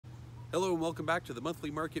Hello and welcome back to the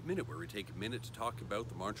Monthly Market Minute, where we take a minute to talk about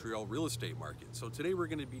the Montreal real estate market. So today we're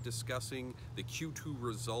going to be discussing the Q2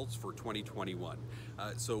 results for 2021.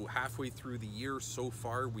 So halfway through the year so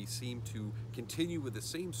far, we seem to continue with the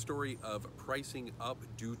same story of pricing up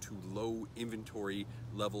due to low inventory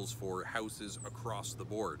levels for houses across the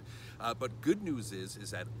board. But good news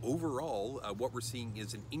is that overall, what we're seeing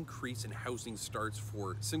is an increase in housing starts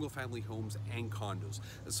for single-family homes and condos.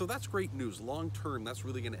 So that's great news. Long term, that's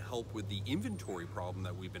really going to help with the inventory problem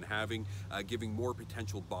that we've been having, giving more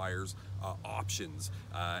potential buyers options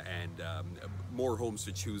and more homes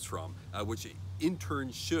to choose from, which in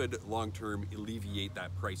turn should long-term alleviate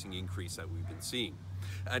that pricing increase that we've been seeing.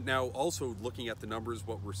 Now, also looking at the numbers,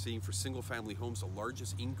 what we're seeing for single-family homes, the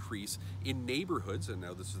largest increase in neighborhoods, and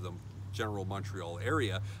now this is the general Montreal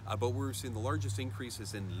area, but we're seeing the largest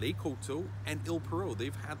increases in Coteaux and Perrot.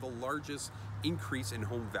 They've had the largest increase in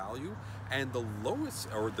home value, and the lowest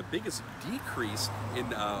or the biggest decrease in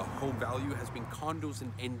home value has been condos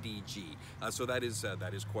and NDG. So that is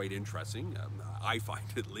quite interesting, I find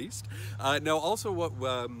at least. Now also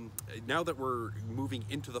now that we're moving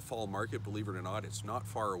into the fall market, believe it or not, it's not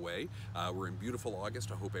far away. We're in beautiful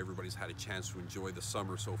August. I hope everybody's had a chance to enjoy the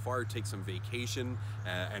summer so far, take some vacation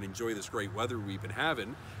and enjoy this great weather we've been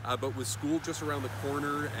having. But with school just around the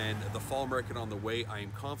corner and the fall market on the way, I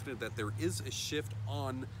am confident that there is a shift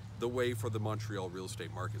on the way for the Montreal real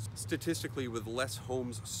estate market. Statistically, with less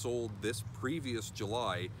homes sold this previous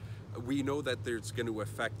July, we know that there's going to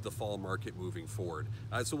affect the fall market moving forward.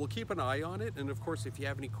 So we'll keep an eye on it. And of course, if you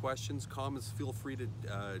have any questions, comments, feel free to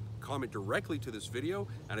comment directly to this video,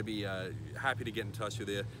 and I'd be happy to get in touch with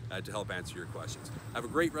you to help answer your questions. Have a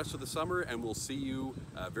great rest of the summer, and we'll see you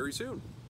very soon.